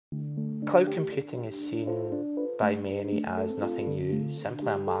Cloud computing is seen by many as nothing new,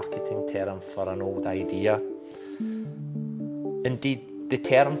 simply a marketing term for an old idea. Indeed, the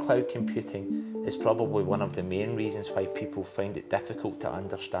term cloud computing is probably one of the main reasons why people find it difficult to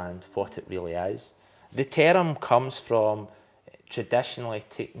understand what it really is. The term comes from traditionally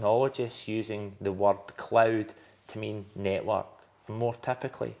technologists using the word cloud to mean network, and more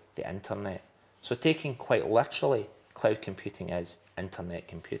typically the internet. So taking quite literally, cloud computing is internet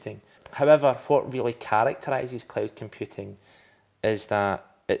computing. However, what really characterises cloud computing is that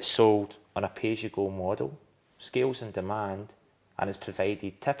it's sold on a pay-as-you-go model, scales in demand, and is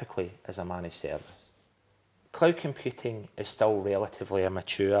provided typically as a managed service. Cloud computing is still relatively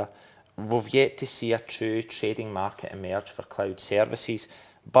immature. We've yet to see a true trading market emerge for cloud services,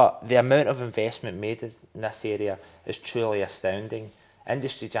 but the amount of investment made in this area is truly astounding.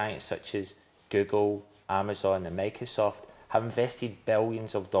 Industry giants such as Google, Amazon and Microsoft have invested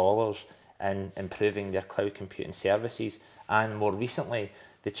billions of dollars in improving their cloud computing services, and more recently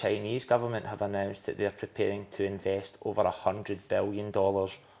the Chinese government have announced that they're preparing to invest over $100 billion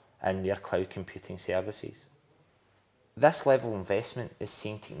in their cloud computing services. This level of investment is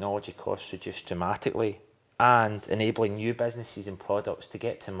seeing technology costs reduced dramatically and enabling new businesses and products to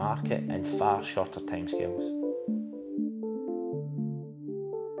get to market in far shorter timescales.